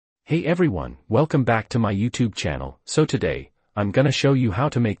Hey everyone, welcome back to my YouTube channel. So today, I'm gonna show you how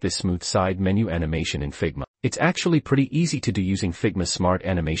to make this smooth side menu animation in Figma. It's actually pretty easy to do using Figma's smart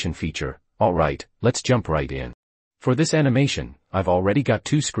animation feature. Alright, let's jump right in. For this animation, I've already got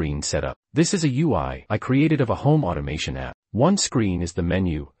two screens set up. This is a UI I created of a home automation app. One screen is the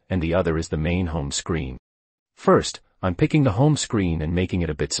menu, and the other is the main home screen. First, I'm picking the home screen and making it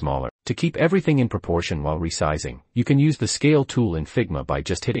a bit smaller. To keep everything in proportion while resizing, you can use the scale tool in Figma by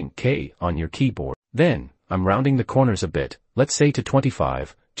just hitting K on your keyboard. Then, I'm rounding the corners a bit, let's say to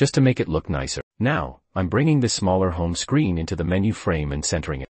 25, just to make it look nicer. Now, I'm bringing this smaller home screen into the menu frame and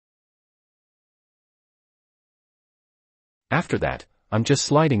centering it. After that, I'm just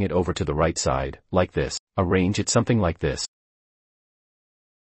sliding it over to the right side, like this. Arrange it something like this.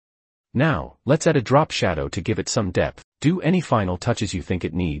 Now, let's add a drop shadow to give it some depth. Do any final touches you think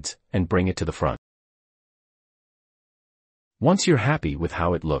it needs, and bring it to the front. Once you're happy with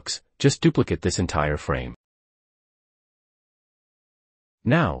how it looks, just duplicate this entire frame.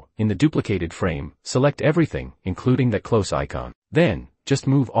 Now, in the duplicated frame, select everything, including that close icon. Then, just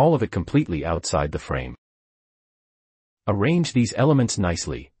move all of it completely outside the frame. Arrange these elements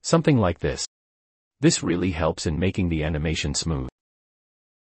nicely, something like this. This really helps in making the animation smooth.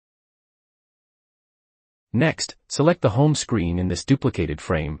 Next, select the home screen in this duplicated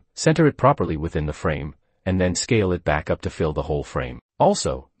frame, center it properly within the frame, and then scale it back up to fill the whole frame.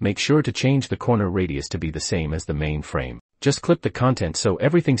 Also, make sure to change the corner radius to be the same as the main frame. Just clip the content so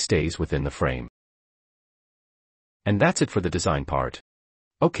everything stays within the frame. And that's it for the design part.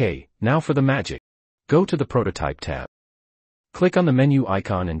 Okay, now for the magic. Go to the Prototype tab. Click on the menu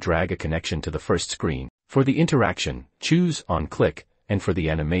icon and drag a connection to the first screen. For the interaction, choose On Click, and for the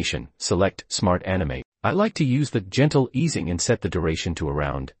animation, select Smart Animate. I like to use the gentle easing and set the duration to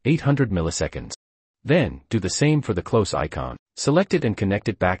around 800 milliseconds. Then, do the same for the close icon. Select it and connect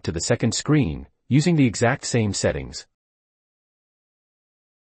it back to the second screen, using the exact same settings.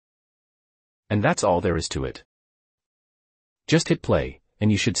 And that's all there is to it. Just hit play,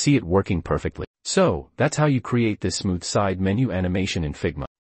 and you should see it working perfectly. So, that's how you create this smooth side menu animation in Figma.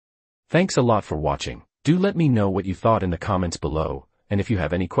 Thanks a lot for watching. Do let me know what you thought in the comments below, and if you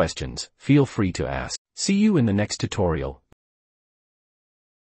have any questions, feel free to ask. See you in the next tutorial.